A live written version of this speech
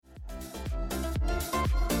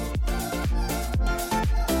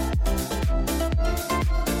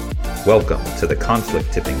Welcome to the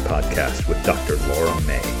Conflict Tipping Podcast with Dr. Laura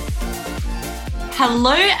May.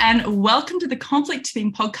 Hello and welcome to the Conflict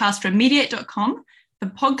Tipping Podcast from mediate.com, the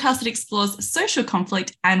podcast that explores social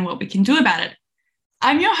conflict and what we can do about it.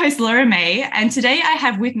 I'm your host, Laura May, and today I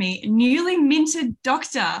have with me newly minted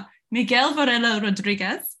Dr. Miguel Varela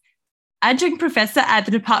Rodriguez, adjunct professor at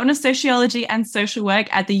the Department of Sociology and Social Work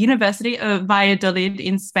at the University of Valladolid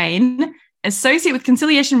in Spain, associate with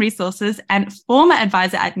Conciliation Resources, and former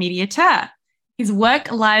advisor at Mediateur. His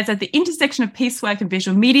work lies at the intersection of peace work and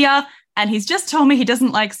visual media, and he's just told me he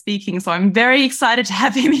doesn't like speaking, so I'm very excited to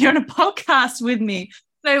have him here on a podcast with me.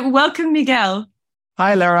 So welcome, Miguel.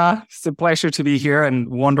 Hi, Lara. It's a pleasure to be here and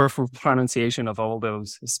wonderful pronunciation of all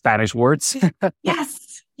those Spanish words.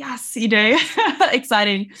 Yes, you do.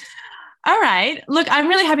 Exciting. All right. Look, I'm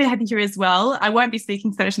really happy to have you here as well. I won't be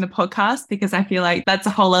speaking Spanish in the podcast because I feel like that's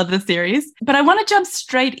a whole other series. But I want to jump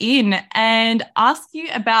straight in and ask you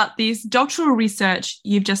about this doctoral research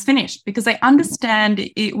you've just finished, because I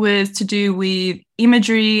understand it was to do with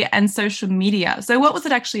imagery and social media. So what was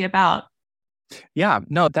it actually about? Yeah,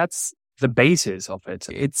 no, that's the basis of it.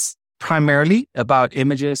 It's primarily about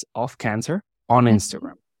images of cancer on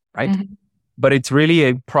Instagram, right? Mm-hmm. But it's really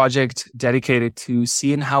a project dedicated to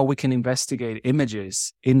seeing how we can investigate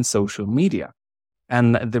images in social media.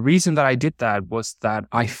 And the reason that I did that was that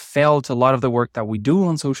I felt a lot of the work that we do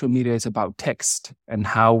on social media is about text and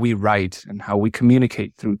how we write and how we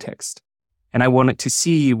communicate through text. And I wanted to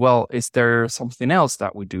see, well, is there something else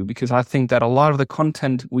that we do? Because I think that a lot of the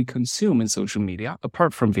content we consume in social media,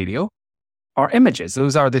 apart from video, are images.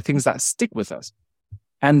 Those are the things that stick with us.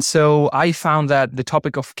 And so I found that the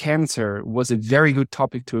topic of cancer was a very good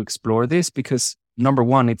topic to explore this because, number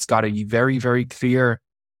one, it's got a very, very clear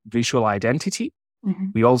visual identity. Mm-hmm.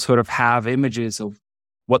 We all sort of have images of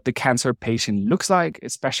what the cancer patient looks like,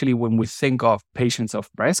 especially when we think of patients of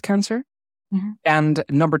breast cancer. Mm-hmm. And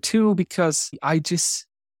number two, because I just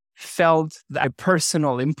felt a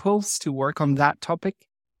personal impulse to work on that topic.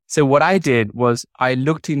 So what I did was I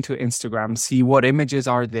looked into Instagram, see what images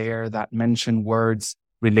are there that mention words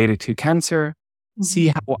related to cancer, see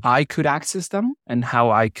how I could access them and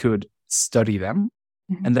how I could study them.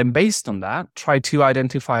 Mm-hmm. And then based on that, try to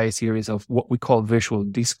identify a series of what we call visual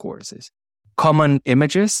discourses, common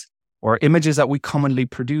images or images that we commonly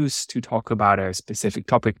produce to talk about a specific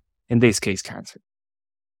topic, in this case, cancer.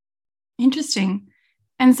 Interesting.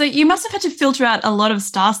 And so you must have had to filter out a lot of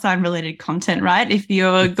star sign related content, right? If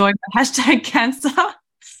you're going for hashtag cancer.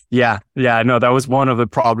 Yeah, no, that was one of the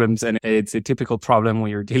problems. And it's a typical problem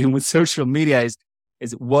when you're dealing with social media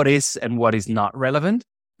is what is and what is not relevant.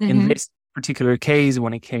 Mm-hmm. In this particular case,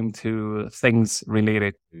 when it came to things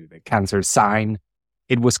related to the cancer sign,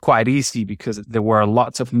 it was quite easy because there were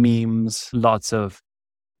lots of memes, lots of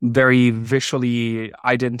very visually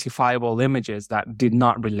identifiable images that did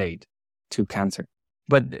not relate to cancer.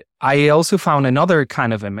 But I also found another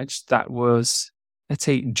kind of image that was, let's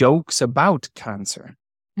say, jokes about cancer.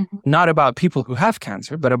 Mm-hmm. Not about people who have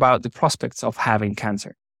cancer, but about the prospects of having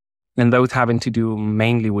cancer. And those having to do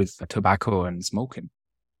mainly with tobacco and smoking.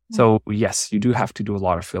 Mm-hmm. So yes, you do have to do a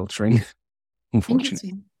lot of filtering,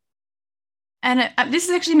 unfortunately. And this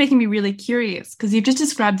is actually making me really curious because you've just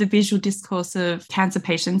described the visual discourse of cancer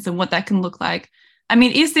patients and what that can look like. I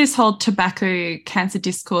mean, is this whole tobacco cancer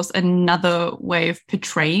discourse another way of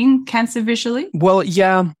portraying cancer visually? Well,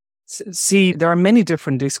 yeah. See, there are many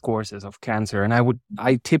different discourses of cancer, and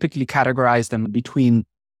I typically categorize them between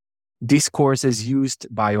discourses used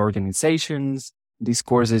by organizations,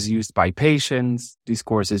 discourses used by patients,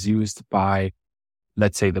 discourses used by,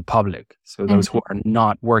 let's say, the public. So those who are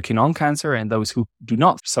not working on cancer and those who do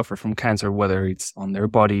not suffer from cancer, whether it's on their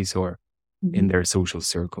bodies or in their social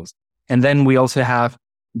circles. And then we also have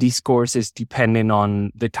discourses depending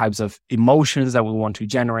on the types of emotions that we want to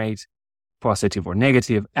generate, positive or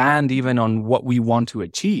negative, and even on what we want to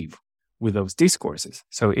achieve with those discourses.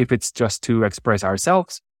 So if it's just to express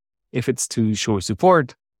ourselves, if it's to show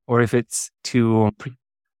support, or if it's to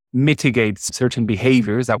mitigate certain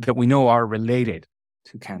behaviors that we know are related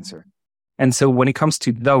to cancer. And so when it comes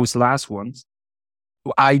to those last ones,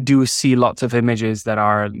 I do see lots of images that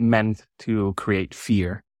are meant to create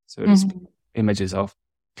fear. So to speak, images of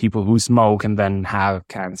people who smoke and then have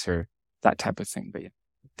cancer, that type of thing. But yeah.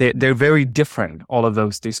 They're very different, all of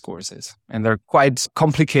those discourses, and they're quite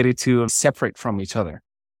complicated to separate from each other.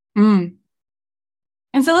 Mm.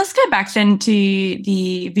 And so let's go back then to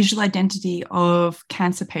the visual identity of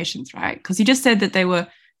cancer patients, right? Because you just said that they were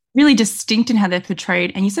really distinct in how they're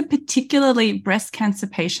portrayed, and you said particularly breast cancer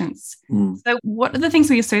patients. Mm. So what are the things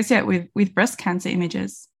we associate with breast cancer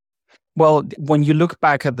images? Well, when you look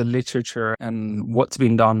back at the literature and what's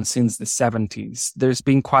been done since the 70s, there's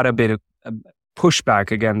been quite a bit of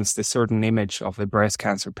pushback against a certain image of a breast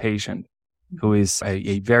cancer patient who is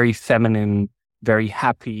a very feminine, very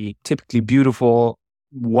happy, typically beautiful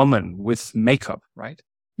woman with makeup, right?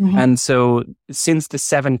 Mm-hmm. And so since the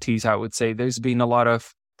 70s, I would say there's been a lot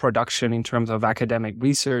of production in terms of academic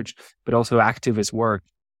research, but also activist work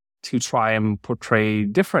to try and portray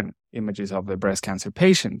different images of the breast cancer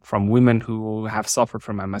patient, from women who have suffered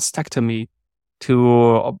from a mastectomy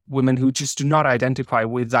to women who just do not identify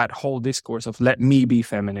with that whole discourse of let me be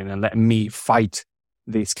feminine and let me fight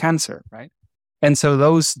this cancer, right? And so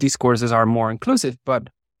those discourses are more inclusive. But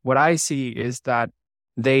what I see is that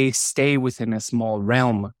they stay within a small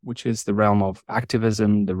realm, which is the realm of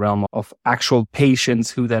activism, the realm of actual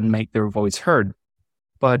patients who then make their voice heard.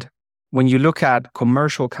 But when you look at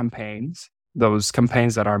commercial campaigns, those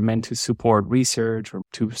campaigns that are meant to support research or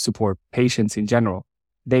to support patients in general,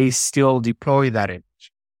 they still deploy that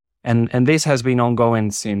image. And this has been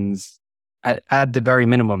ongoing since, at the very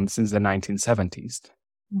minimum, since the 1970s.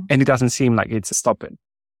 And it doesn't seem like it's stopping.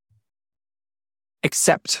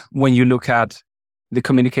 Except when you look at the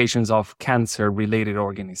communications of cancer-related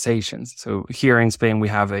organizations. So here in Spain, we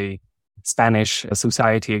have a Spanish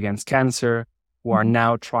Society Against Cancer, who are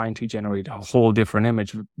now trying to generate a whole different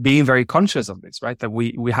image, being very conscious of this, right? That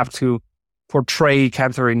we have to portray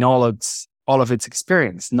cancer in all of its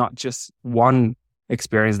experience, not just one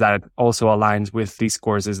experience that also aligns with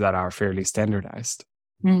discourses that are fairly standardized.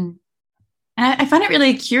 Mm. And I find it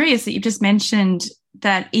really curious that you just mentioned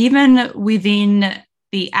that even within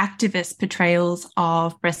the activist portrayals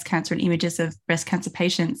of breast cancer and images of breast cancer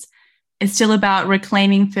patients, it's still about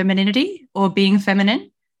reclaiming femininity or being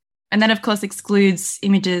feminine. And that, of course, excludes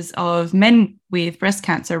images of men with breast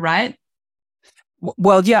cancer, right?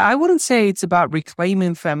 Well, yeah, I wouldn't say it's about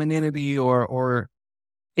reclaiming femininity or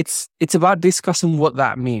it's about discussing what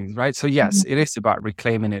that means, right? So yes, it is about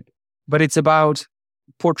reclaiming it, but it's about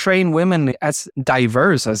portraying women as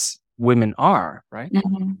diverse as women are, right?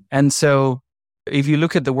 Mm-hmm. And so if you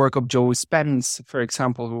look at the work of Jo Spence, for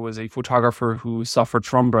example, who was a photographer who suffered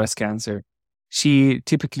from breast cancer, she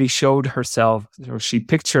typically showed herself, or she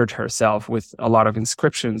pictured herself with a lot of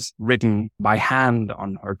inscriptions written by hand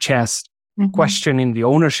on her chest, questioning the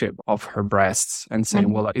ownership of her breasts and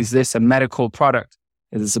saying, well, is this a medical product?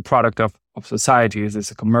 Is this a product of society? Is this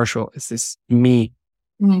a commercial? Is this me?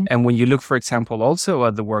 And when you look, for example, also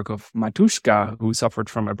at the work of Matushka, who suffered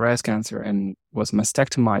from a breast cancer and was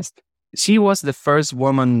mastectomized, she was the first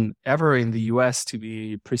woman ever in the US to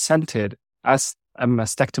be presented as a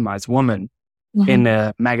mastectomized woman in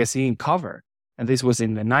a magazine cover. And this was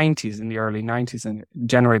in the 90s, in the early 90s, and it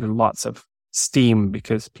generated lots of steam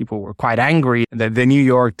because people were quite angry that the New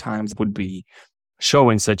York Times would be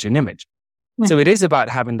showing such an image. So it is about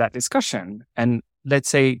having that discussion and, let's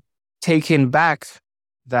say, taking back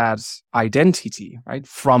that identity, right,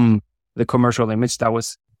 from the commercial image that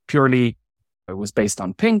was purely, it was based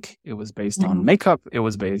on pink, it was based on makeup, it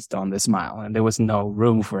was based on the smile, and there was no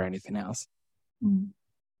room for anything else.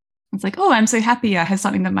 It's like, oh, I'm so happy I have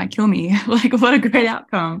something that might kill me. Like, what a great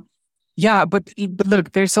outcome. Yeah, but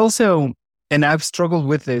look, there's also, and I've struggled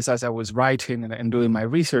with this as I was writing and doing my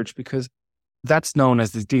research, because that's known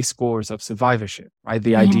as the discourse of survivorship, right?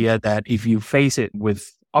 The idea that if you face it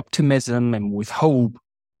with optimism and with hope,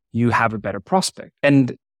 you have a better prospect.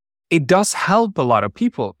 And it does help a lot of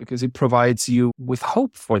people because it provides you with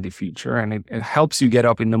hope for the future. And it helps you get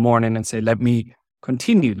up in the morning and say, let me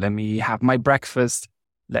continue. Let me have my breakfast.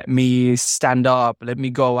 Let me stand up. Let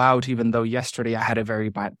me go out, even though yesterday I had a very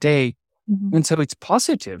bad day. And so it's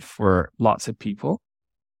positive for lots of people,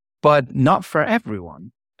 but not for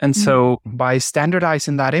everyone. And so by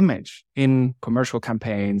standardizing that image in commercial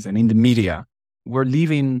campaigns and in the media, we're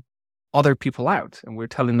leaving other people out and we're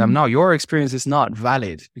telling them, no, your experience is not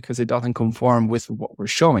valid because it doesn't conform with what we're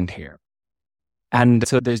showing here. And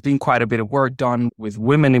so there's been quite a bit of work done with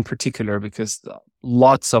women in particular, because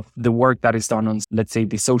lots of the work that is done on, let's say,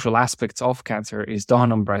 the social aspects of cancer is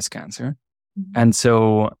done on breast cancer. And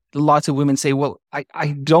so lots of women say, well,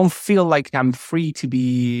 I don't feel like I'm free to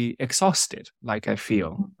be exhausted like I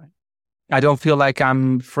feel. I don't feel like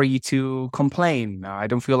I'm free to complain. I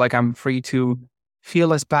don't feel like I'm free to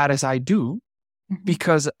feel as bad as I do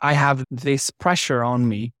because I have this pressure on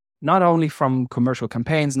me, not only from commercial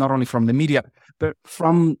campaigns, not only from the media, but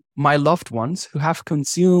from my loved ones who have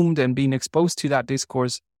consumed and been exposed to that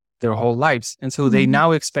discourse their whole lives. And so they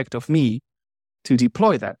now expect of me to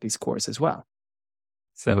deploy that discourse as well.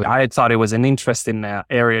 So I thought it was an interesting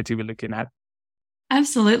area to be looking at.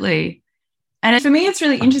 Absolutely. And for me, it's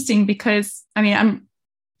really interesting because, I mean, I'm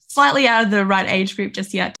slightly out of the right age group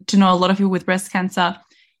just yet to know a lot of people with breast cancer.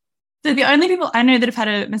 So the only people I know that have had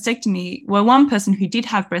a mastectomy were one person who did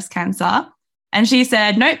have breast cancer, and she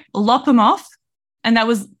said, nope, lop them off. And that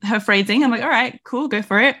was her phrasing. I'm like, all right, cool, go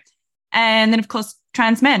for it. And then, of course,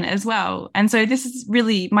 trans men as well. And so this is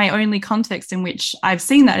really my only context in which I've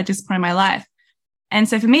seen that at this point in my life. And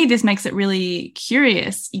so for me, this makes it really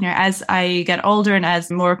curious, as I get older and as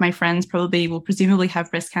more of my friends probably will presumably have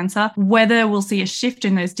breast cancer, whether we'll see a shift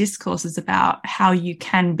in those discourses about how you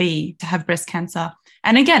can be to have breast cancer.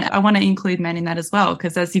 And again, I want to include men in that as well,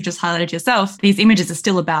 because as you've just highlighted yourself, these images are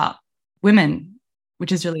still about women,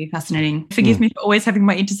 which is really fascinating. Forgive me for always having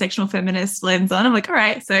my intersectional feminist lens on. I'm like, all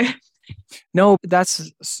right, so... No,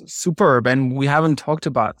 that's superb. And we haven't talked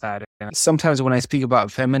about that. Sometimes when I speak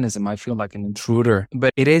about feminism, I feel like an intruder,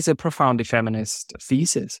 but it is a profoundly feminist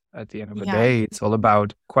thesis at the end of the day. It's all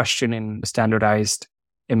about questioning standardized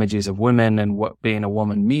images of women and what being a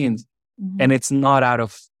woman means. Mm-hmm. And it's not out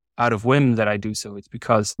of whim that I do so. It's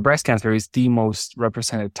because breast cancer is the most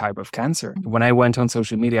represented type of cancer. When I went on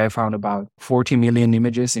social media, I found about 40 million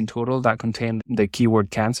images in total that contained the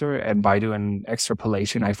keyword cancer. And by doing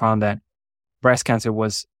extrapolation, I found that breast cancer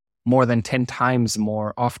was more than 10 times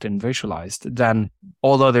more often visualized than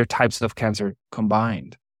all other types of cancer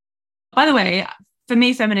combined. By the way, for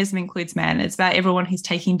me, feminism includes men. It's about everyone who's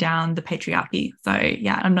taking down the patriarchy. So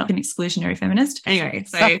yeah, I'm not an exclusionary feminist. Anyway,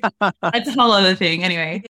 so that's a whole other thing.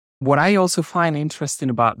 Anyway. What I also find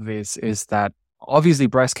interesting about this is that obviously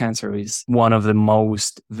breast cancer is one of the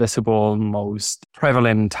most visible, most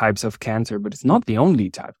prevalent types of cancer, but it's not the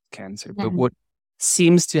only type of cancer. But what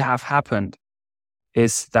seems to have happened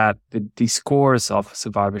is that the discourse of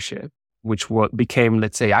survivorship, which became,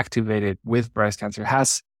 let's say, activated with breast cancer, it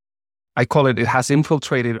has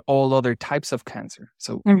infiltrated all other types of cancer.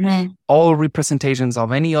 So all representations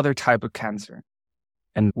of any other type of cancer.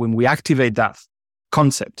 And when we activate that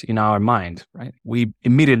concept in our mind, right, we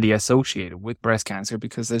immediately associate it with breast cancer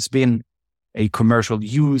because there's been a commercial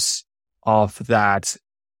use of that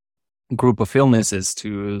group of illnesses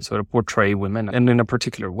to sort of portray women and in a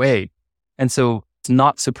particular way. And so it's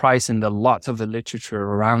not surprising that lots of the literature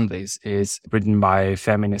around this is written by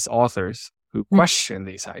feminist authors who question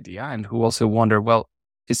this idea and who also wonder, well,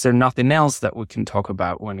 is there nothing else that we can talk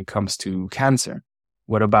about when it comes to cancer?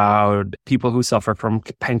 What about people who suffer from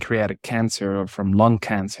pancreatic cancer or from lung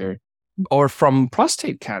cancer or from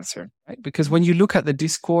prostate cancer? Right? Because when you look at the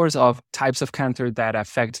discourse of types of cancer that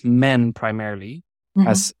affect men primarily,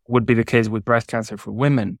 as would be the case with breast cancer for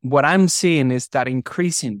women, what I'm seeing is that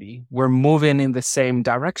increasingly we're moving in the same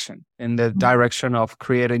direction, in the direction of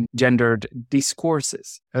creating gendered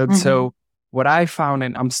discourses. And so what I found,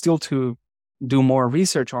 and I'm still to do more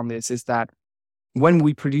research on this, is that when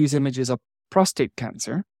we produce images of prostate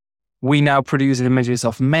cancer, we now produce images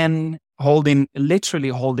of men literally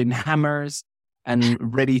holding hammers and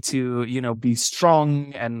ready to, be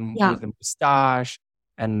strong and with a mustache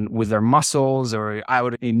and with their muscles or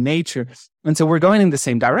out in nature. And so we're going in the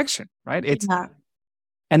same direction, right? There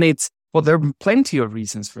are plenty of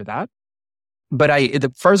reasons for that. But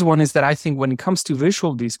the first one is that I think when it comes to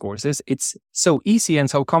visual discourses, it's so easy and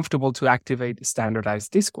so comfortable to activate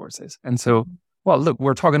standardized discourses. And so, well, look,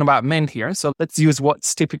 we're talking about men here. So let's use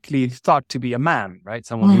what's typically thought to be a man, right?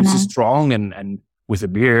 Someone who's strong and with a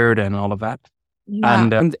beard and all of that. Yeah.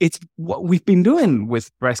 And it's what we've been doing with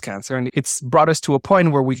breast cancer. And it's brought us to a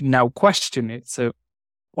point where we now question it. So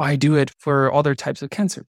why do it for other types of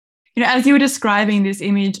cancer? As you were describing this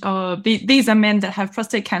image of these are men that have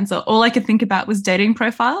prostate cancer, all I could think about was dating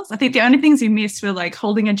profiles. I think the only things you missed were like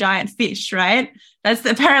holding a giant fish, right? That's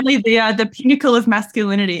apparently the pinnacle of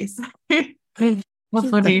masculinity. What's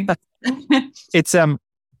funny? It's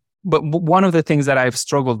but one of the things that I've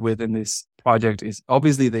struggled with in this project is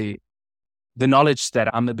obviously the knowledge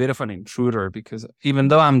that I'm a bit of an intruder, because even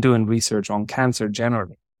though I'm doing research on cancer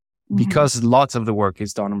generally, because lots of the work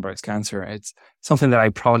is done on breast cancer, it's something that I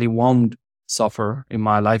probably won't suffer in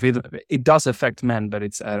my life. It does affect men, but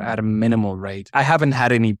it's at a minimal rate. I haven't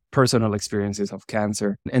had any personal experiences of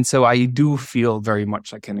cancer. And so I do feel very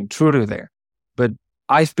much like an intruder there. But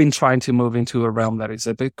I've been trying to move into a realm that is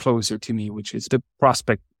a bit closer to me, which is the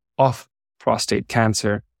prospect of prostate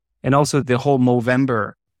cancer. And also the whole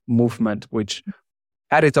Movember movement, which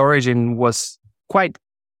at its origin was quite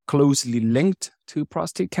closely linked to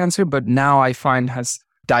prostate cancer, but now I find has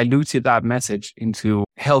diluted that message into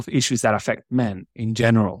health issues that affect men in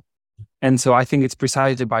general. And so I think it's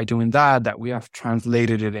precisely by doing that we have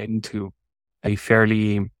translated it into a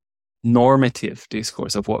fairly normative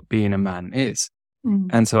discourse of what being a man is.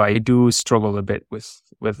 And so I do struggle a bit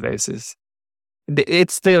with this.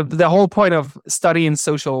 it's the whole point of studying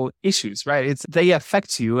social issues, right? It's they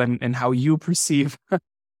affect you and how you perceive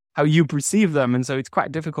them. And so it's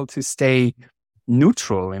quite difficult to stay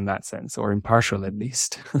neutral in that sense, or impartial at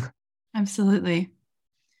least. Absolutely.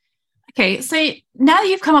 Okay, so now that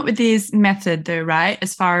you've come up with this method though, right,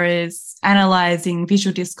 as far as analyzing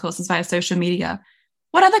visual discourses via social media,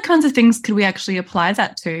 what other kinds of things could we actually apply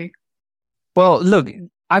that to? Well, look,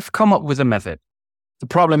 I've come up with a method. The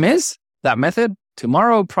problem is that method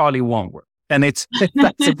tomorrow probably won't work. And that's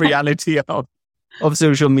the reality of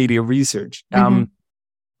social media research.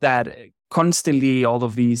 That constantly all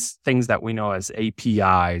of these things that we know as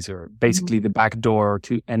APIs, or basically the back door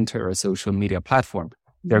to enter a social media platform,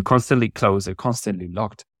 they're constantly closed, they're constantly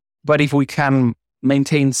locked. But if we can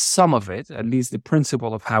maintain some of it, at least the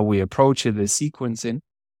principle of how we approach it, the sequencing,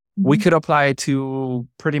 we could apply it to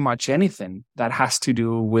pretty much anything that has to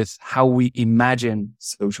do with how we imagine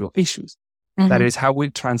social issues. That is how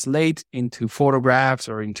we translate into photographs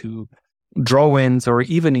or into drawings or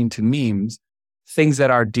even into memes, things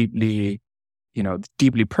that are deeply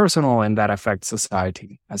personal and that affect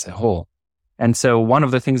society as a whole. And so one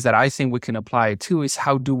of the things that I think we can apply to is,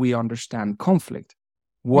 how do we understand conflict?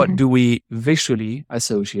 What do we visually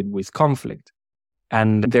associate with conflict?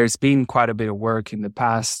 And there's been quite a bit of work in the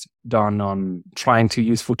past done on trying to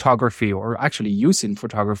use photography, or actually using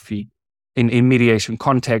photography in mediation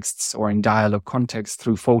contexts or in dialogue contexts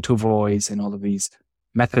through photo voice and all of these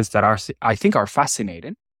methods that I think are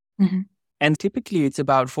fascinating. And typically it's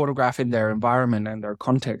about photographing their environment and their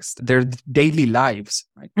context, their daily lives,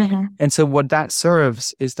 right? And so what that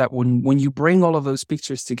serves is that when you bring all of those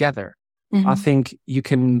pictures together, I think you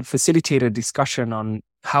can facilitate a discussion on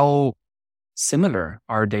how similar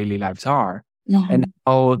our daily lives are and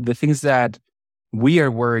how the things that we are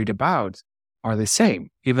worried about are the same,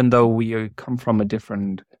 even though we come from a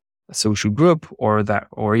different social group, or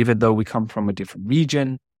even though we come from a different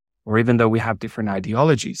region, or even though we have different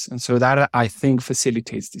ideologies. And so that, I think,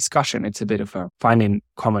 facilitates discussion. It's a bit of finding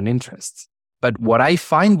common interests. But what I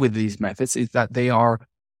find with these methods is that they are,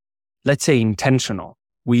 let's say, intentional.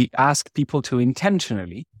 We ask people to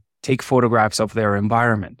intentionally take photographs of their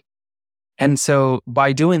environment. And so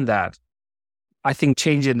by doing that, I think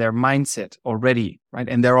changing their mindset already, right?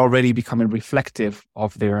 And they're already becoming reflective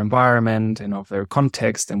of their environment and of their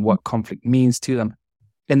context and what conflict means to them.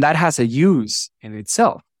 And that has a use in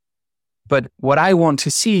itself. But what I want to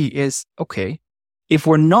see is, okay, if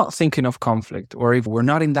we're not thinking of conflict, or if we're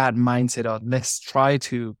not in that mindset of let's try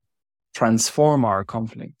to transform our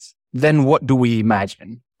conflicts, then what do we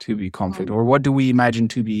imagine to be conflict? Or what do we imagine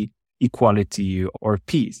to be equality or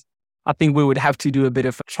peace? I think we would have to do a bit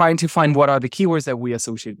of trying to find what are the keywords that we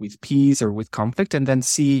associate with peace or with conflict, and then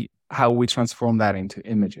see how we transform that into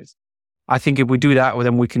images. I think if we do that,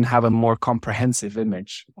 then we can have a more comprehensive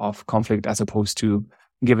image of conflict, as opposed to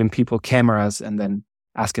giving people cameras and then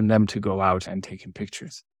asking them to go out and taking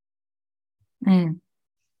pictures.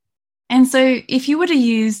 And so if you were to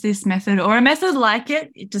use this method, or a method like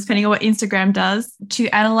it, depending on what Instagram does, to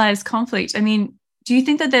analyze conflict, I mean, do you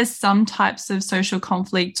think that there's some types of social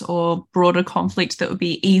conflict or broader conflict that would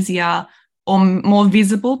be easier or more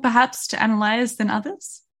visible, perhaps, to analyze than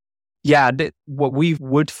others? Yeah, what we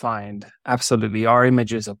would find absolutely are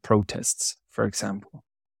images of protests, for example,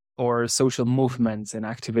 or social movements and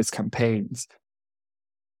activist campaigns.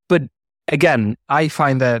 But again, I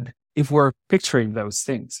find that if we're picturing those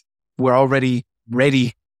things, we're already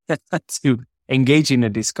ready to engage in a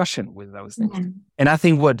discussion with those things. And I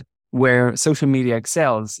think where social media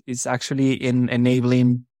excels is actually in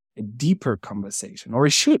enabling a deeper conversation, or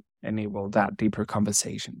it should enable that deeper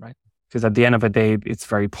conversation, right? Because at the end of the day, it's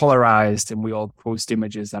very polarized and we all post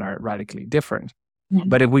images that are radically different.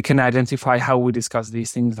 But if we can identify how we discuss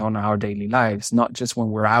these things on our daily lives, not just when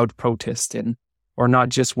we're out protesting, or not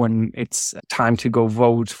just when it's time to go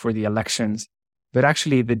vote for the elections, but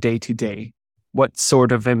actually the day-to-day, what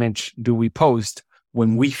sort of image do we post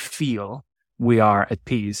when we feel we are at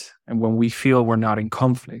peace and when we feel we're not in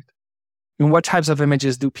conflict? And what types of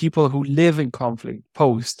images do people who live in conflict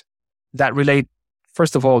post that relate,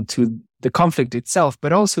 first of all, to the conflict itself,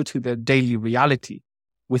 but also to the daily reality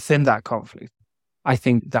within that conflict? I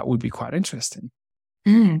think that would be quite interesting.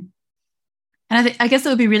 And I guess it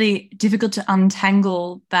would be really difficult to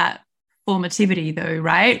untangle that formativity though,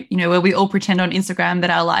 right? You know, where we all pretend on Instagram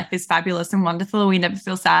that our life is fabulous and wonderful, we never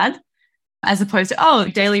feel sad, as opposed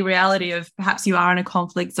to, daily reality of perhaps you are in a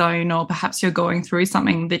conflict zone, or perhaps you're going through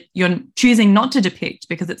something that you're choosing not to depict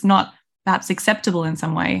because it's not perhaps acceptable in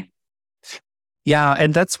some way. Yeah,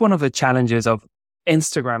 and that's one of the challenges of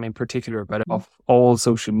Instagram in particular, but of all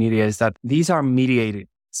social media, is that these are mediated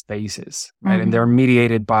spaces, right? And they're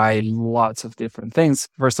mediated by lots of different things.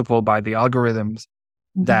 First of all, by the algorithms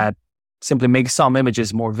that simply make some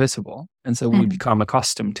images more visible. And so we become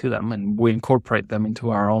accustomed to them and we incorporate them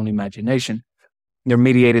into our own imagination. They're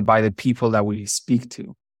mediated by the people that we speak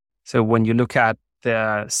to. So when you look at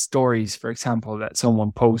the stories, for example, that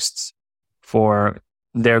someone posts for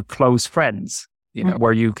their close friends,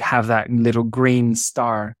 where you have that little green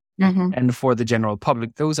star, and for the general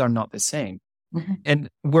public, those are not the same. And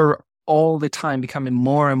we're all the time becoming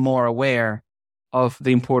more and more aware of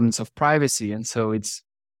the importance of privacy. And so it's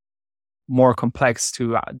more complex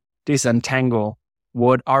to disentangle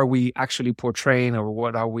what are we actually portraying or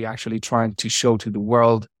what are we actually trying to show to the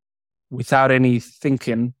world without any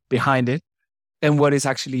thinking behind it, and what is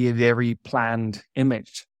actually a very planned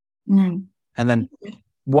image. And then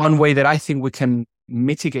one way that I think we can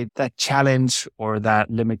mitigate that challenge or that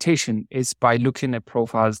limitation is by looking at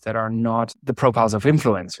profiles that are not the profiles of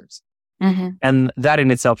influencers. And that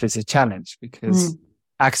in itself is a challenge because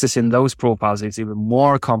accessing those profiles is even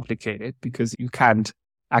more complicated because you can't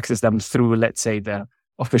access them through, let's say, the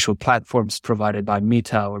official platforms provided by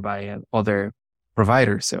Meta or by other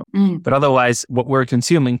providers. So, but otherwise, what we're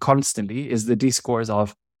consuming constantly is the discourse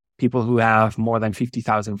of people who have more than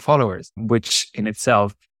 50,000 followers, which in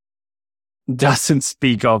itself doesn't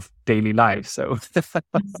speak of daily life. So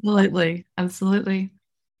Absolutely.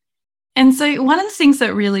 And so one of the things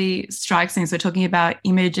that really strikes me as we're talking about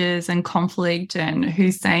images and conflict and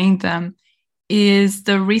who's saying them is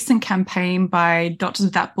the recent campaign by Doctors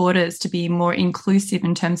Without Borders to be more inclusive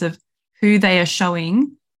in terms of who they are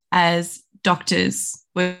showing as doctors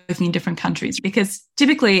working in different countries. Because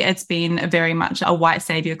typically it's been a very much a white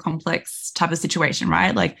savior complex type of situation,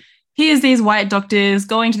 right? Like, here's these white doctors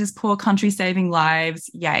going to this poor country saving lives,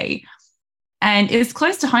 yay. And it was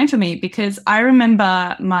close to home for me because I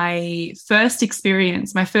remember my first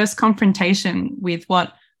experience, my first confrontation with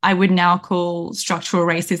what I would now call structural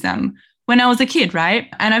racism when I was a kid, right?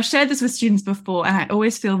 And I've shared this with students before and I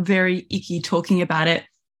always feel very icky talking about it.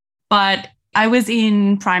 But I was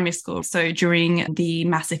in primary school, so during the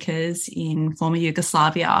massacres in former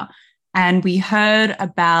Yugoslavia, and we heard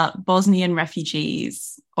about Bosnian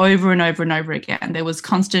refugees over and over and over again. There was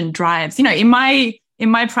constant drives. In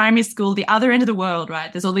my primary school, the other end of the world,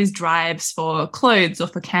 right, there's all these drives for clothes or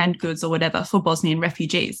for canned goods or whatever for Bosnian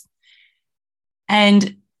refugees.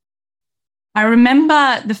 And I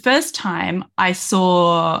remember the first time I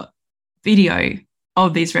saw video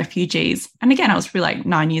of these refugees, and again, I was probably like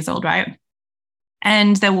 9 years old, right?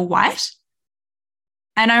 And they were white.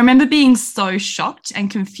 And I remember being so shocked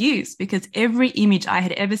and confused because every image I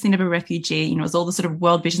had ever seen of a refugee, it was all the sort of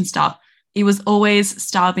World Vision stuff, it was always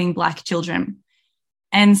starving Black children.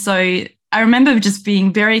 And so I remember just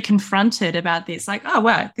being very confronted about this, like, oh,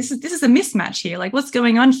 wow, this is a mismatch here. Like, what's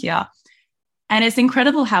going on here? And it's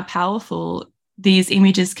incredible how powerful these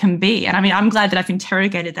images can be. And I mean, I'm glad that I've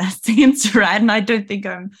interrogated that since, right? And I don't think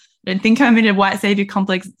I'm in a white savior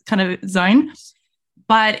complex kind of zone.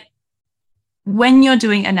 But when you're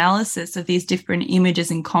doing analysis of these different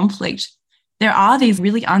images in conflict, there are these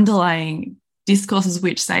really underlying discourses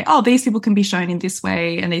which say, oh, these people can be shown in this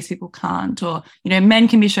way and these people can't, or, men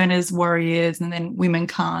can be shown as warriors and then women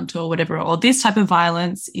can't, or whatever, or this type of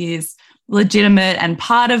violence is legitimate and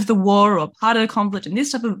part of the war or part of the conflict, and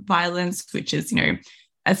this type of violence, which is,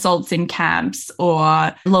 assaults in camps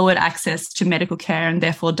or lowered access to medical care and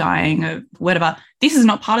therefore dying or whatever, this is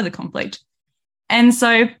not part of the conflict. And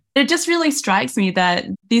so it just really strikes me that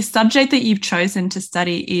this subject that you've chosen to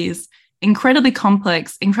study is incredibly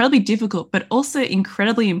complex, incredibly difficult, but also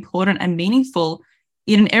incredibly important and meaningful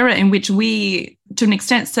in an era in which we, to an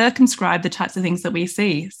extent, circumscribe the types of things that we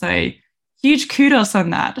see. So huge kudos on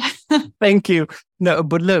that. Thank you. No,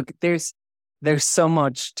 but look, there's so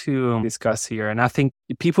much to discuss here. And I think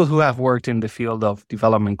people who have worked in the field of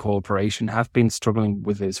development cooperation have been struggling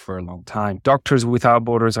with this for a long time. Doctors Without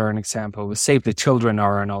Borders are an example. Save the Children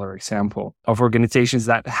are another example of organizations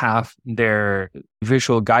that have their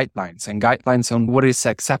visual guidelines and guidelines on what is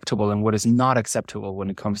acceptable and what is not acceptable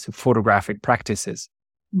when it comes to photographic practices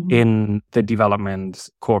in the development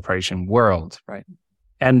cooperation world, right?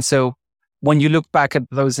 And so when you look back at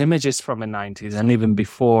those images from the 90s and even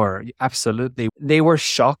before, absolutely, they were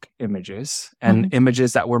shock images and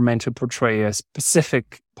images that were meant to portray a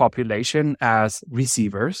specific population as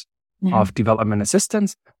receivers of development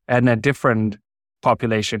assistance and a different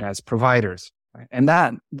population as providers. Right? And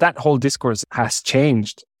that whole discourse has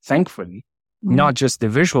changed, thankfully, not just the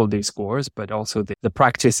visual discourse, but also the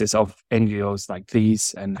practices of NGOs like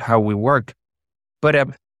these and how we work. But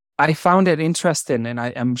I found it interesting, and I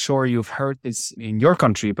am sure you've heard this in your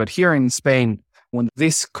country, but here in Spain, when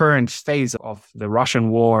this current phase of the Russian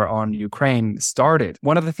war on Ukraine started,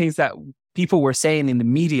 one of the things that people were saying in the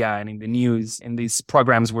media and in the news, in these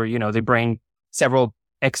programs where, they bring several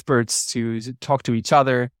experts to talk to each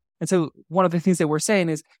other. And so one of the things they were saying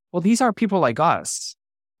is, well, these are people like us.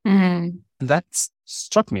 Mm-hmm. And that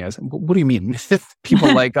struck me as, what do you mean?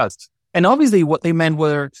 People like us? And obviously what they meant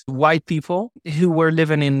were white people who were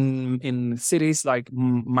living in cities like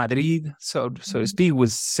Madrid, so to speak,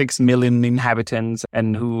 with 6 million inhabitants,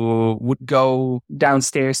 and who would go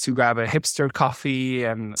downstairs to grab a hipster coffee,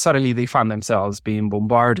 and suddenly they found themselves being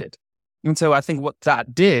bombarded. And so I think what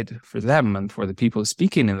that did for them and for the people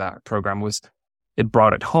speaking in that program was it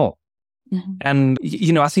brought it home. Mm-hmm. And,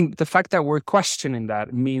 I think the fact that we're questioning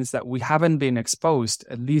that means that we haven't been exposed,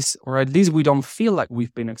 at least we don't feel like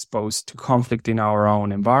we've been exposed to conflict in our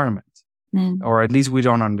own environment. Mm. Or at least we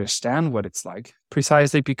don't understand what it's like,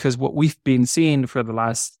 precisely because what we've been seeing for the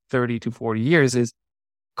last 30 to 40 years is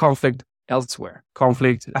conflict elsewhere,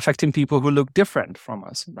 conflict affecting people who look different from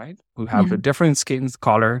us, right? Who have a different skin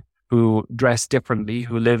color, who dress differently,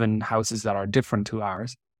 who live in houses that are different to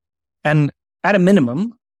ours. And at a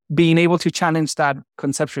minimum, being able to challenge that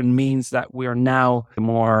conception means that we are now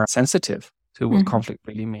more sensitive to what conflict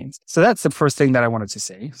really means. So that's the first thing that I wanted to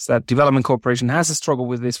say, is that development cooperation has a struggle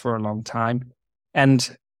with this for a long time.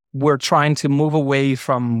 And we're trying to move away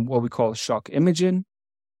from what we call shock imaging.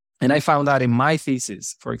 And I found that in my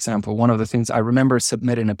thesis, for example, one of the things I remember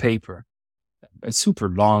submitting a paper, a super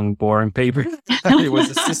long, boring paper. It was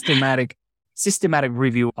a systematic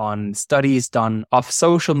review on studies done of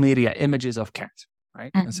social media images of cancer.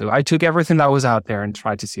 Right. Mm-hmm. And so I took everything that was out there and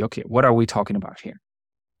tried to see, okay, what are we talking about here?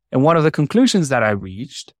 And one of the conclusions that I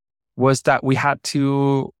reached was that we had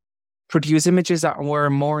to produce images that were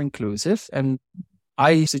more inclusive. And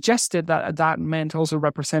I suggested that that meant also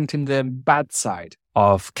representing the bad side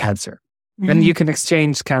of cancer. Mm-hmm. And you can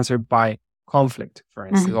exchange cancer by conflict, for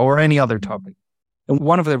instance, or any other topic. And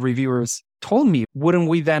one of the reviewers told me, wouldn't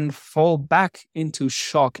we then fall back into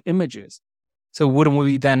shock images? So wouldn't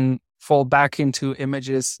we then fall back into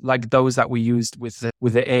images like those that we used with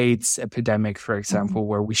the AIDS epidemic, for example,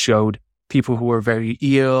 where we showed people who were very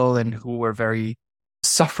ill and who were very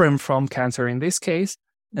suffering from cancer in this case?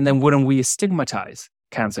 And then wouldn't we stigmatize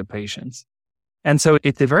cancer patients? And so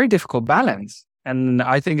it's a very difficult balance. And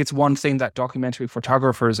I think it's one thing that documentary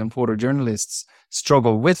photographers and photojournalists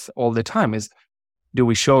struggle with all the time is, do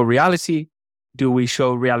we show reality? Do we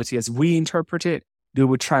show reality as we interpret it? Do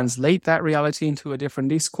we translate that reality into a different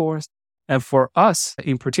discourse? And for us,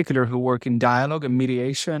 in particular, who work in dialogue and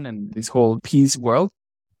mediation and this whole peace world,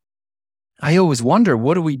 I always wonder,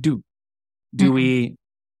 what do we do? Do we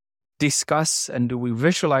discuss and do we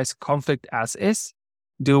visualize conflict as is?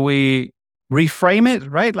 Do we reframe it,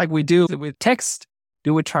 right? Like we do with text?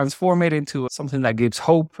 Do we transform it into something that gives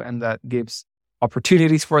hope and that gives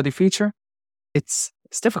opportunities for the future? It's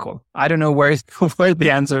difficult. I don't know where the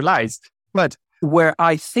answer lies. But where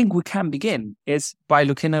I think we can begin is by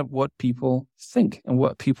looking at what people think and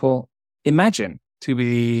what people imagine to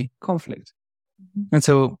be conflict. And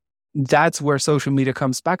so that's where social media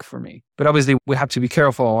comes back for me. But obviously, we have to be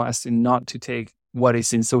careful as to not to take what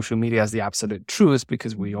is in social media as the absolute truth,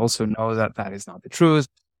 because we also know that that is not the truth.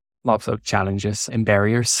 Lots of challenges and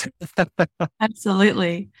barriers.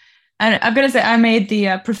 Absolutely. And I've got to say, I made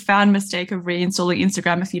the profound mistake of reinstalling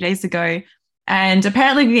Instagram a few days ago. And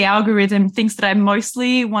apparently the algorithm thinks that I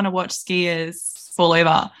mostly want to watch skiers fall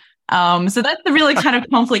over. So that's the really kind of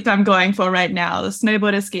conflict I'm going for right now, the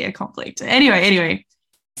snowboarder skier conflict. Anyway.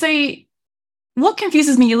 So what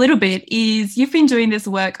confuses me a little bit is you've been doing this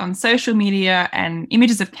work on social media and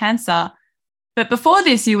images of cancer. But before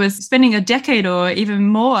this, you were spending a decade or even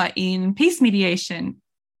more in peace mediation.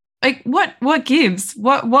 Like what gives?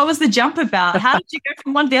 What was the jump about? How did you go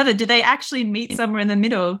from one to the other? Did they actually meet somewhere in the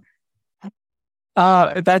middle?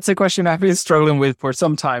 That's a question I've been struggling with for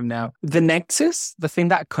some time now. The nexus, the thing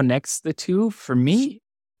that connects the two for me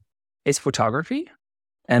is photography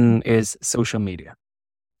and is social media.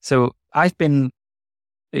 So I've been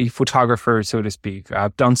a photographer, so to speak.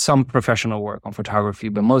 I've done some professional work on photography,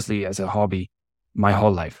 but mostly as a hobby my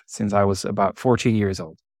whole life, since I was about 14 years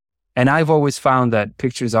old. And I've always found that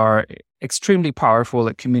pictures are extremely powerful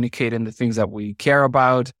at communicating the things that we care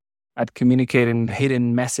about, at communicating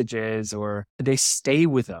hidden messages, or they stay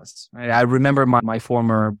with us. Right? I remember my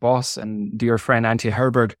former boss and dear friend, Antje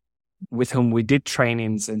Herberg, with whom we did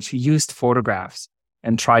trainings, and she used photographs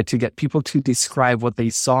and tried to get people to describe what they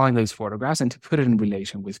saw in those photographs and to put it in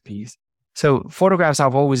relation with peace. So photographs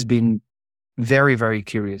I've always been very, very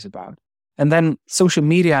curious about. And then social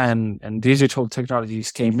media and digital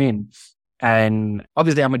technologies came in. And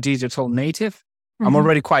obviously I'm a digital native. I'm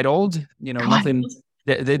already quite old, nothing.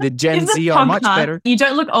 The Gen Z are much better. You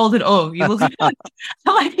don't look old at all. You look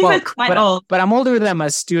like you look quite old. But I'm older than them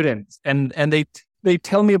as students. And they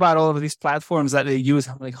tell me about all of these platforms that they use.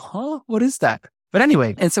 I'm like, what is that? But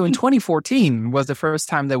anyway, and so in 2014 was the first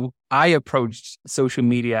time that I approached social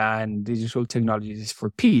media and digital technologies for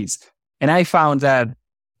peace. And I found that,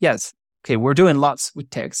 yes, okay, we're doing lots with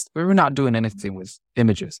text, but we're not doing anything with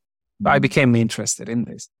images. But I became interested in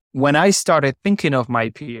this. When I started thinking of my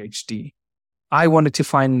PhD, I wanted to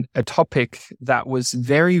find a topic that was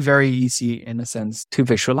very, very easy in a sense to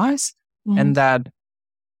visualize, and that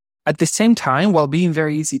at the same time, while being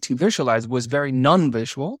very easy to visualize, was very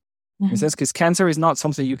non-visual. In a sense, because cancer is not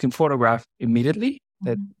something you can photograph immediately.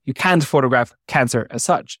 That you can't photograph cancer as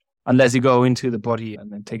such unless you go into the body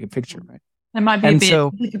and then take a picture, right? It might be a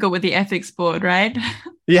bit difficult with the ethics board, right?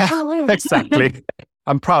 Yeah, exactly.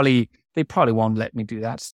 They probably won't let me do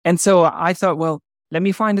that. And so I thought, well, let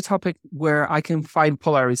me find a topic where I can find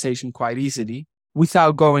polarization quite easily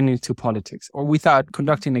without going into politics or without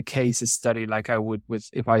conducting a case study like I would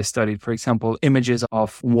if I studied, for example, images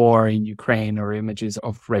of war in Ukraine or images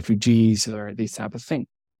of refugees or this type of thing.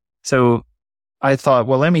 So I thought,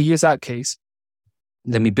 well, let me use that case.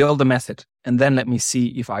 Let me build a method and then let me see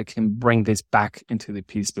if I can bring this back into the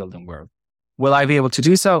peace building world. Will I be able to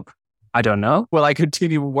do so? I don't know. Will I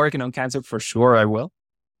continue working on cancer? For sure I will.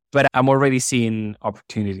 But I'm already seeing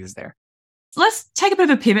opportunities there. Let's take a bit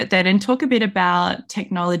of a pivot then and talk a bit about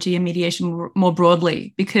technology and mediation more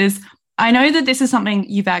broadly, because I know that this is something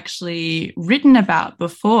you've actually written about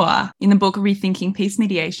before in the book Rethinking Peace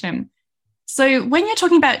Mediation. So when you're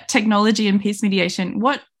talking about technology and peace mediation,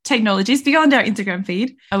 what technologies beyond our Instagram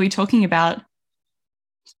feed are we talking about?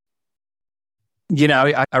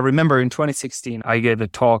 I remember in 2016, I gave a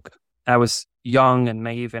talk. I was young and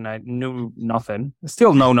naive and I knew nothing. I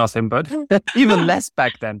still know nothing, but even less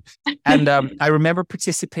back then. And I remember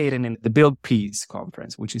participating in the Build Peace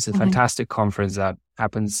conference, which is a fantastic conference that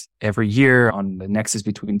happens every year on the nexus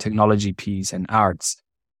between technology, peace, and arts.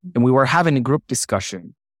 And we were having a group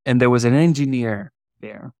discussion and there was an engineer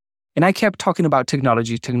there. And I kept talking about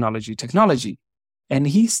technology. And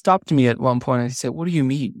he stopped me at one point and he said, "What do you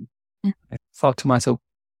mean?" I thought to myself,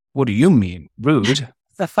 "What do you mean? Rude."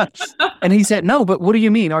 And he said, "No, but what do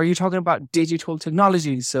you mean? Are you talking about digital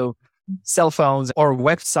technology? So cell phones or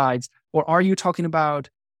websites, or are you talking about,"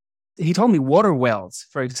 he told me, "water wells,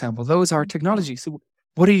 for example, those are technology. So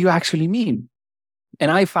what do you actually mean?"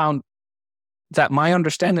 And I found that my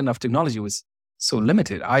understanding of technology was so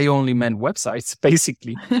limited. I only meant websites,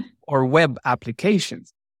 basically, or web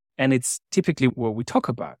applications. And it's typically what we talk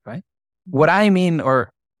about, right? What I mean,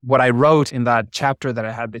 or what I wrote in that chapter that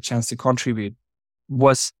I had the chance to contribute,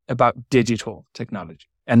 was about digital technology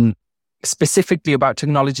and specifically about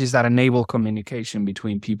technologies that enable communication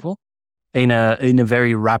between people in a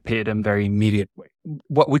very rapid and very immediate way.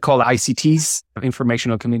 What we call ICTs,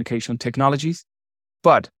 informational communication technologies.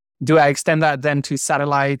 But do I extend that then to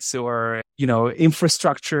satellites or,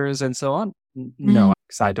 infrastructures and so on? No,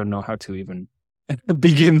 because I don't know how to even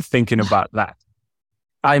begin thinking about that.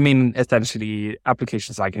 I mean, essentially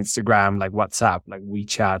applications like Instagram, like WhatsApp, like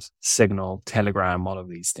WeChat, Signal, Telegram, all of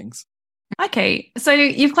these things. Okay. So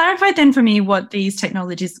you've clarified then for me what these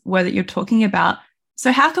technologies were that you're talking about.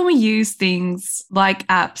 So how can we use things like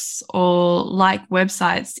apps or like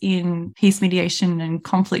websites in peace mediation and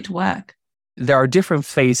conflict work? There are different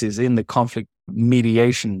phases in the conflict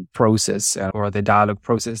mediation process or the dialogue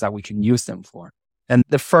process that we can use them for. And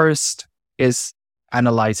the first is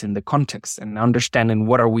analyzing the context and understanding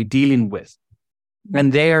what are we dealing with.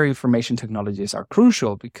 And there, information technologies are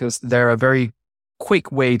crucial because they're a very quick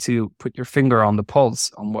way to put your finger on the pulse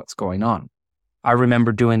on what's going on. I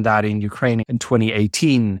remember doing that in Ukraine in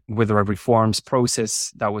 2018 with a reforms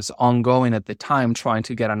process that was ongoing at the time, trying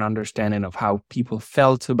to get an understanding of how people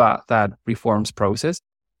felt about that reforms process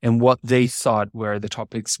and what they thought were the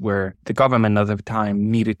topics where the government at the time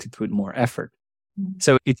needed to put more effort.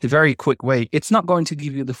 So it's a very quick way. It's not going to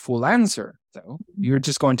give you the full answer, though. You're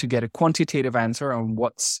just going to get a quantitative answer on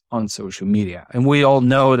what's on social media. And we all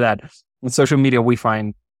know that on social media, we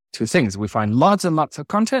find two things. We find lots and lots of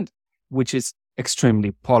content, which is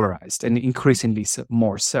extremely polarized and increasingly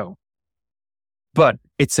more so. But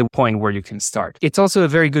it's a point where you can start. It's also a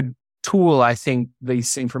very good tool. I think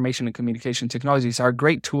these information and communication technologies are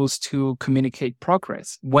great tools to communicate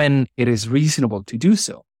progress when it is reasonable to do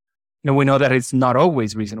so. We know that it's not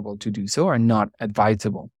always reasonable to do so or not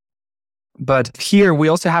advisable. But here we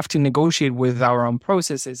also have to negotiate with our own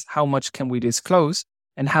processes. How much can we disclose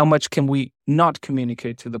and how much can we not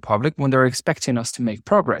communicate to the public when they're expecting us to make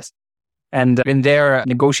progress? And in there,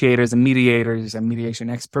 negotiators and mediators and mediation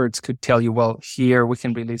experts could tell you, well, here we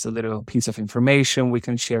can release a little piece of information, we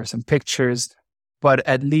can share some pictures, but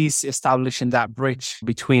at least establishing that bridge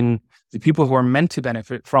between the people who are meant to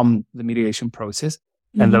benefit from the mediation process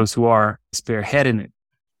and those who are spearheading it.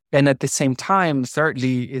 And at the same time,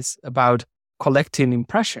 thirdly, is about collecting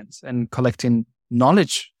impressions and collecting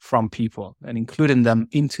knowledge from people and including them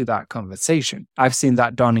into that conversation. I've seen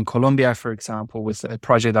that done in Colombia, for example, with a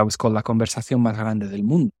project that was called La Conversación Más Grande del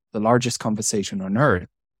Mundo, the largest conversation on earth,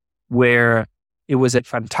 where it was a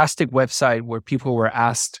fantastic website where people were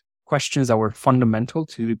asked questions that were fundamental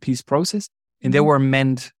to the peace process. And they were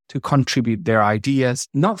meant to contribute their ideas,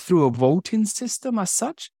 not through a voting system as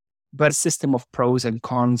such, but a system of pros and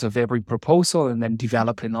cons of every proposal and then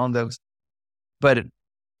developing on those. But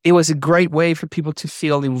it was a great way for people to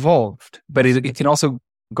feel involved, but it can also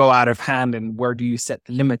go out of hand, and where do you set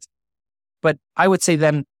the limits? But I would say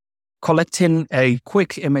then collecting a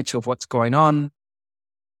quick image of what's going on,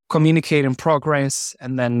 communicating progress,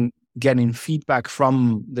 and then getting feedback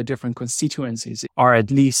from the different constituencies are at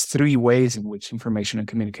least 3 ways in which information and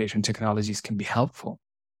communication technologies can be helpful.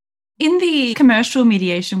 In the commercial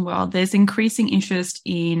mediation world, there's increasing interest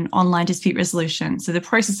in online dispute resolution. So the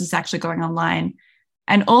process is actually going online.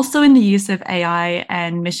 And also in the use of AI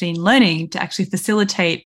and machine learning to actually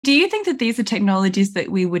facilitate. Do you think that these are technologies that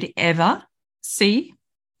we would ever see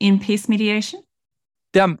in peace mediation?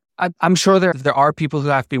 Yeah, I'm sure there are people who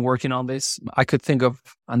have been working on this. I could think of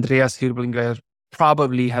Andreas Hirblinger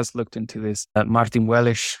probably has looked into this, Martin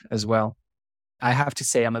Wellisch as well. I have to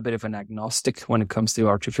say I'm a bit of an agnostic when it comes to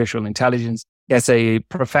artificial intelligence. As a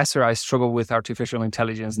professor, I struggle with artificial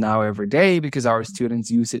intelligence now every day because our students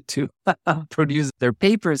use it to produce their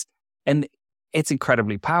papers, and it's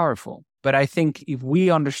incredibly powerful. But I think if we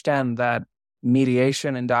understand that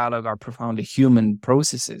mediation and dialogue are profoundly human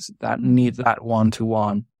processes that need that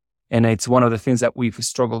one-to-one, and it's one of the things that we've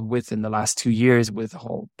struggled with in the last 2 years with the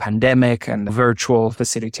whole pandemic and virtual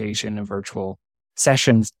facilitation and virtual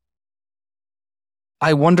sessions,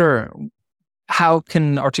 I wonder, how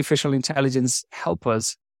can artificial intelligence help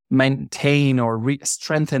us maintain or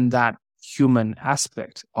strengthen that human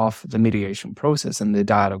aspect of the mediation process and the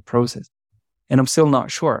dialogue process? And I'm still not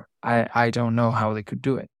sure. I don't know how they could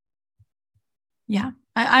do it. Yeah,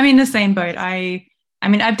 I'm in the same boat. I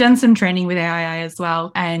mean, I've done some training with AI as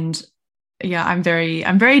well. And yeah, I'm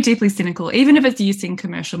very deeply cynical, even if it's used in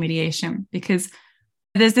commercial mediation, because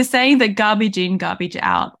there's this saying that garbage in, garbage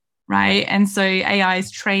out. Right. And so AI is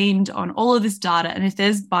trained on all of this data. And if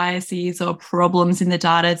there's biases or problems in the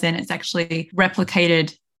data, then it's actually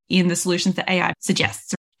replicated in the solutions that AI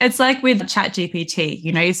suggests. It's like with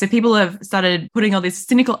ChatGPT, so people have started putting all these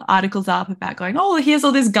cynical articles up about going, oh, here's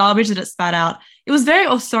all this garbage that it spat out. It was very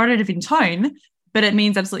authoritative in tone, but it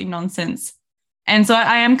means absolutely nonsense. And so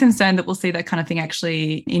I am concerned that we'll see that kind of thing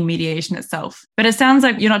actually in mediation itself. But it sounds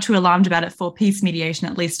like you're not too alarmed about it for peace mediation,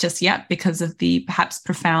 at least just yet, because of the perhaps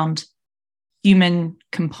profound human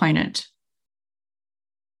component.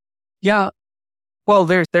 Yeah. Well,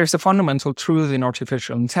 there's a fundamental truth in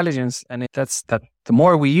artificial intelligence, and that's that the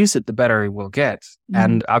more we use it, the better it will get.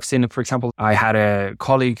 And I've seen it, for example, I had a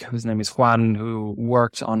colleague whose name is Juan, who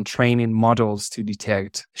worked on training models to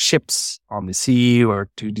detect ships on the sea or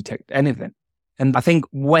to detect anything. And I think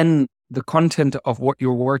when the content of what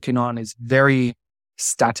you're working on is very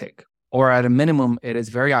static, or at a minimum, it is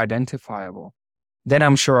very identifiable, then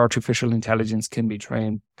I'm sure artificial intelligence can be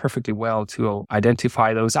trained perfectly well to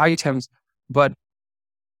identify those items. But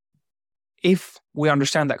if we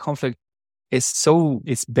understand that conflict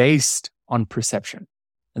is based on perception,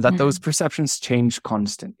 and that those perceptions change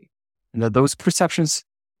constantly, and that those perceptions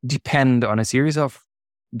depend on a series of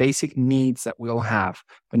basic needs that we all have,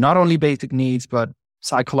 but not only basic needs, but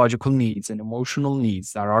psychological needs and emotional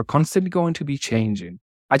needs that are constantly going to be changing.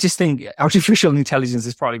 I just think artificial intelligence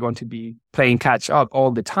is probably going to be playing catch up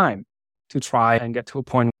all the time to try and get to a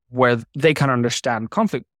point where they can understand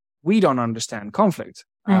conflict. We don't understand conflict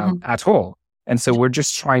at all. And so we're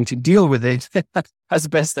just trying to deal with it as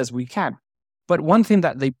best as we can. But one thing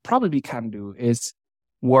that they probably can do is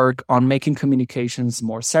work on making communications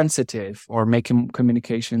more sensitive, or making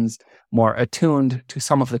communications more attuned to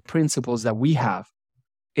some of the principles that we have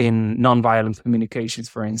in nonviolent communications,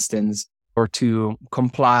 for instance, or to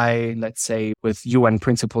comply, let's say, with UN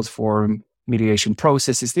principles for mediation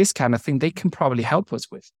processes, this kind of thing, they can probably help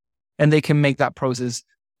us with. And they can make that process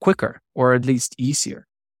quicker, or at least easier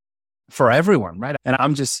for everyone, right? And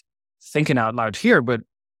I'm just thinking out loud here, but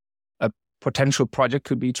a potential project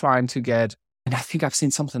could be trying to get, and I think I've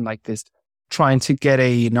seen something like this, trying to get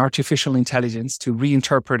an artificial intelligence to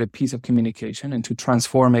reinterpret a piece of communication and to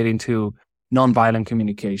transform it into nonviolent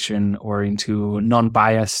communication or into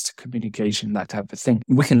non-biased communication, that type of thing.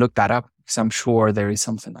 We can look that up because I'm sure there is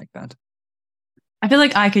something like that. I feel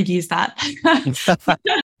like I could use that.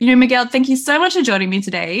 Miguel, thank you so much for joining me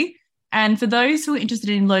today. And for those who are interested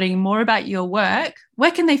in learning more about your work,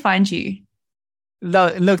 where can they find you?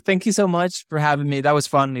 Look, thank you so much for having me. That was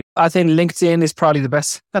fun. I think LinkedIn is probably the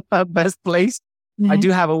best place. I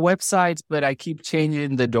do have a website, but I keep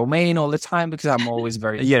changing the domain all the time because I'm always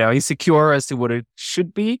very, insecure as to what it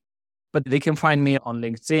should be. But they can find me on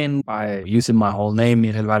LinkedIn by using my whole name,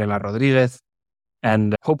 Miguel Varela Rodriguez.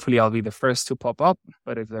 And hopefully I'll be the first to pop up.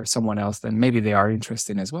 But if there's someone else, then maybe they are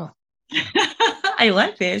interested as well. I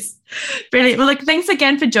like this. Brilliant. Well, look, thanks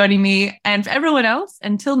again for joining me. And for everyone else,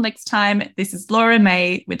 until next time, this is Laura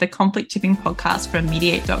May with the Conflict Tipping Podcast from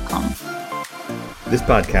mediate.com. This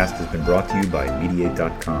podcast has been brought to you by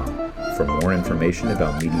mediate.com. For more information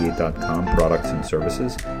about mediate.com products and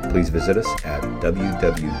services, please visit us at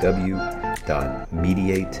www.mediate.com.